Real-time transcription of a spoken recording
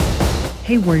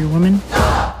Hey, Warrior Woman.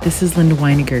 This is Linda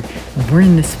Weiniger, and we're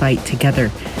in this fight together.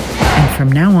 And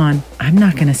from now on, I'm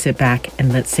not going to sit back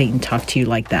and let Satan talk to you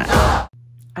like that.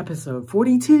 Episode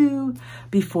 42.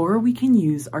 Before we can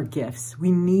use our gifts,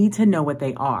 we need to know what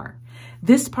they are.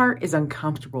 This part is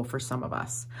uncomfortable for some of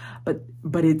us,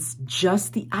 but it's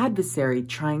just the adversary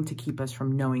trying to keep us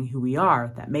from knowing who we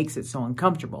are that makes it so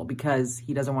uncomfortable, because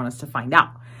he doesn't want us to find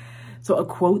out. So a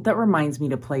quote that reminds me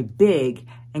to play big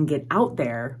and get out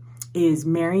there is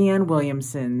Marianne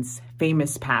Williamson's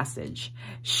famous passage.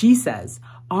 She says,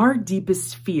 "Our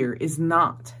deepest fear is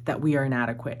not that we are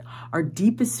inadequate. Our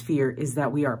deepest fear is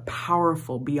that we are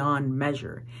powerful beyond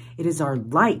measure. It is our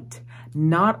light,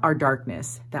 not our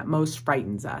darkness, that most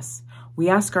frightens us. We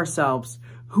ask ourselves,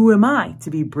 who am I to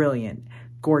be brilliant,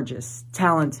 gorgeous,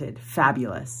 talented,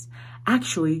 fabulous?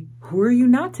 Actually, who are you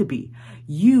not to be?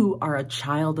 You are a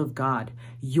child of God.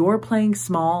 Your playing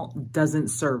small doesn't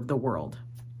serve the world."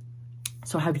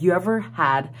 So have you ever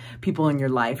had people in your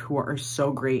life who are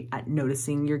so great at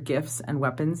noticing your gifts and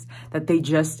weapons that they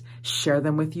just share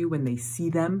them with you when they see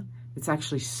them? It's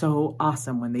actually so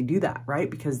awesome when they do that, right?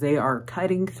 Because they are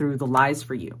cutting through the lies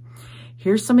for you.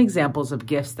 Here's some examples of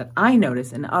gifts that I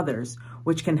notice in others,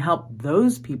 which can help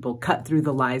those people cut through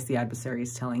the lies the adversary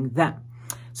is telling them.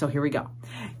 So here we go.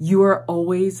 You are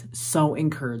always so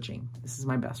encouraging. This is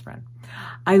my best friend.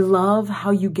 I love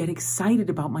how you get excited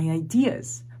about my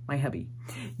ideas. My hubby.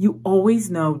 You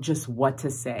always know just what to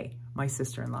say. My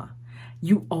sister-in-law.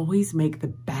 You always make the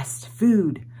best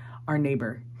food. Our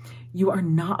neighbor. You are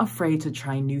not afraid to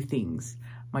try new things.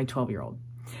 My 12-year-old.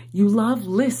 You love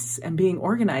lists and being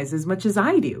organized as much as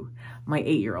I do. My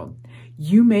 8-year-old.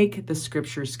 You make the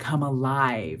scriptures come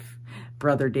alive.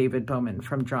 Brother David Bowman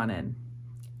from Drawn In.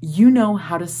 You know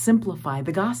how to simplify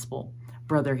the gospel.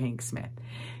 Brother Hank Smith.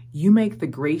 You make the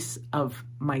grace of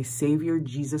my Savior,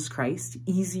 Jesus Christ,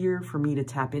 easier for me to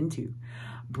tap into.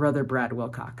 Brother Brad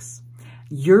Wilcox.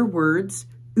 Your words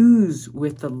ooze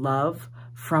with the love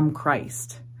from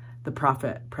Christ. The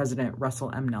prophet, President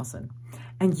Russell M. Nelson.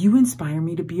 And you inspire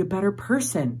me to be a better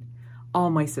person. All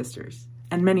my sisters,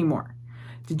 and many more.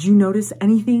 Did you notice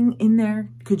anything in there?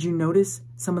 Could you notice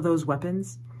some of those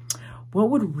weapons?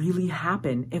 What would really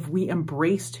happen if we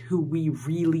embraced who we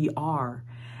really are?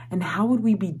 And how would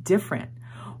we be different?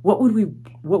 What would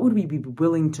we be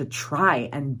willing to try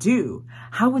and do?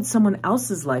 How would someone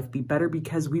else's life be better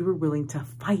because we were willing to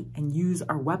fight and use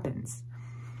our weapons?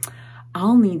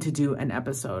 I'll need to do an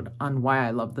episode on why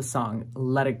I love the song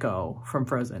Let It Go from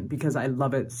Frozen, because I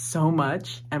love it so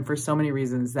much, and for so many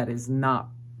reasons that is not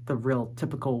the real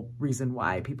typical reason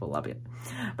why people love it.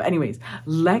 But anyways,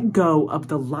 let go of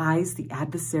the lies the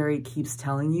adversary keeps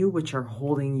telling you, which are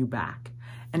holding you back,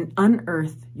 and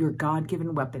unearth your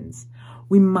God-given weapons.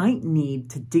 We might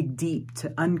need to dig deep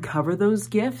to uncover those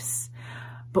gifts,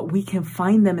 but we can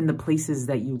find them in the places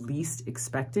that you least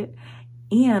expect it.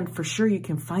 And for sure, you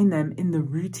can find them in the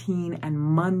routine and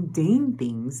mundane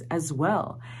things as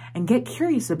well. And get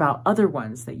curious about other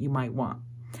ones that you might want.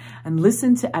 And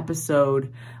listen to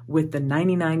episode with the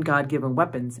 99 God-given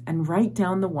weapons and write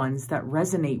down the ones that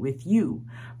resonate with you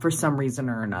for some reason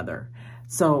or another.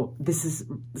 So this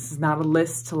is not a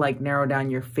list to like narrow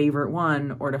down your favorite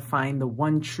one or to find the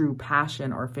one true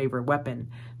passion or favorite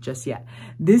weapon just yet.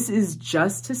 This is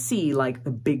just to see like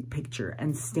the big picture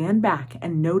and stand back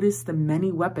and notice the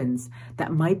many weapons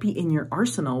that might be in your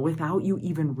arsenal without you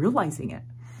even realizing it.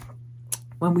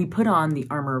 When we put on the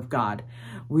armor of God,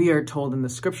 we are told in the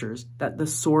scriptures that the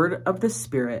sword of the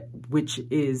Spirit, which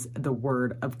is the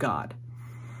word of God.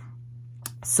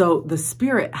 So the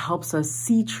Spirit helps us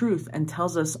see truth and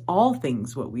tells us all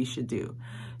things what we should do.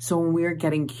 So when we are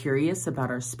getting curious about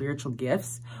our spiritual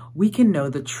gifts, we can know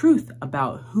the truth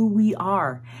about who we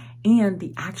are and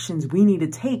the actions we need to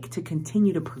take to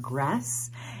continue to progress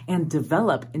and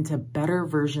develop into better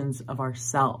versions of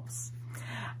ourselves.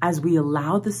 As we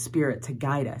allow the Spirit to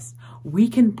guide us, we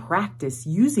can practice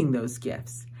using those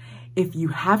gifts. If you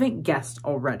haven't guessed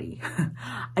already,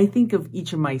 I think of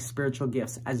each of my spiritual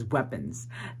gifts as weapons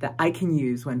that I can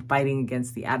use when fighting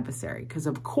against the adversary, because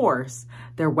of course,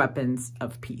 they're weapons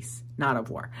of peace, not of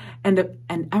war. And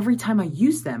every time I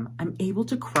use them, I'm able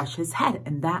to crush his head,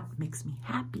 and that makes me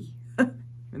happy.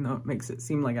 Even though it makes it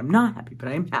seem like I'm not happy, but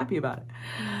I'm happy about it.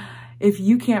 If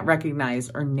you can't recognize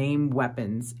or name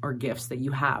weapons or gifts that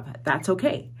you have, that's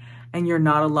okay. And you're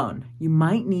not alone. You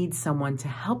might need someone to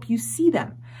help you see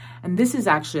them. And this is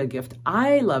actually a gift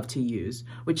I love to use,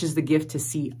 which is the gift to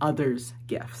see others'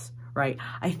 gifts, right?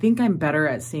 I think I'm better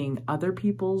at seeing other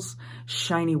people's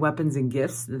shiny weapons and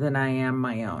gifts than I am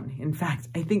my own. In fact,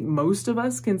 I think most of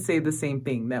us can say the same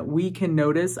thing, that we can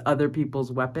notice other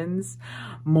people's weapons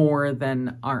more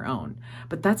than our own.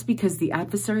 But that's because the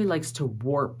adversary likes to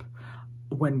warp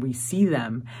when we see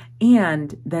them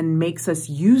and then makes us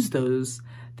use those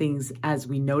things as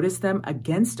we notice them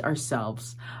against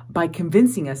ourselves by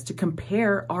convincing us to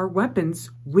compare our weapons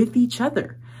with each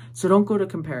other. So don't go to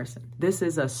comparison. This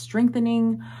is a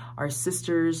strengthening our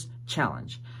sisters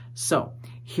challenge. So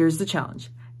here's the challenge.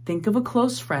 Think of a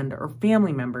close friend or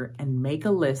family member and make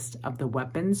a list of the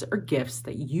weapons or gifts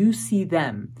that you see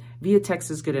them. Via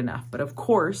text is good enough. But of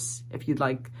course, if you'd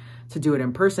like to do it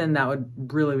in person, that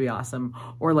would really be awesome.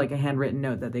 Or like a handwritten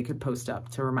note that they could post up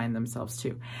to remind themselves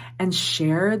too. And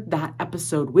share that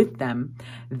episode with them.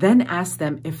 Then ask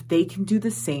them if they can do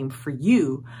the same for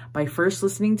you by first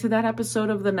listening to that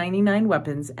episode of the 99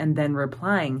 Weapons and then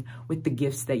replying with the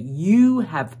gifts that you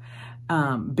have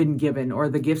been given or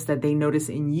the gifts that they notice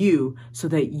in you so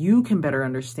that you can better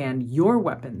understand your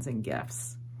weapons and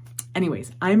gifts.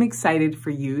 Anyways, I'm excited for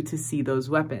you to see those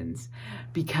weapons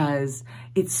because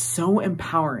it's so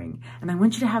empowering and I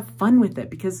want you to have fun with it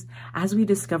because as we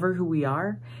discover who we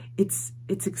are, it's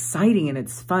exciting and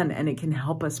it's fun and it can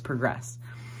help us progress.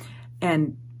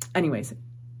 And anyways,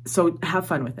 so have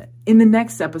fun with it. In the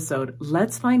next episode,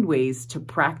 let's find ways to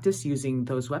practice using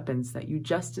those weapons that you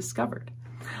just discovered.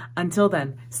 Until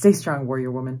then, stay strong,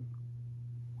 warrior woman.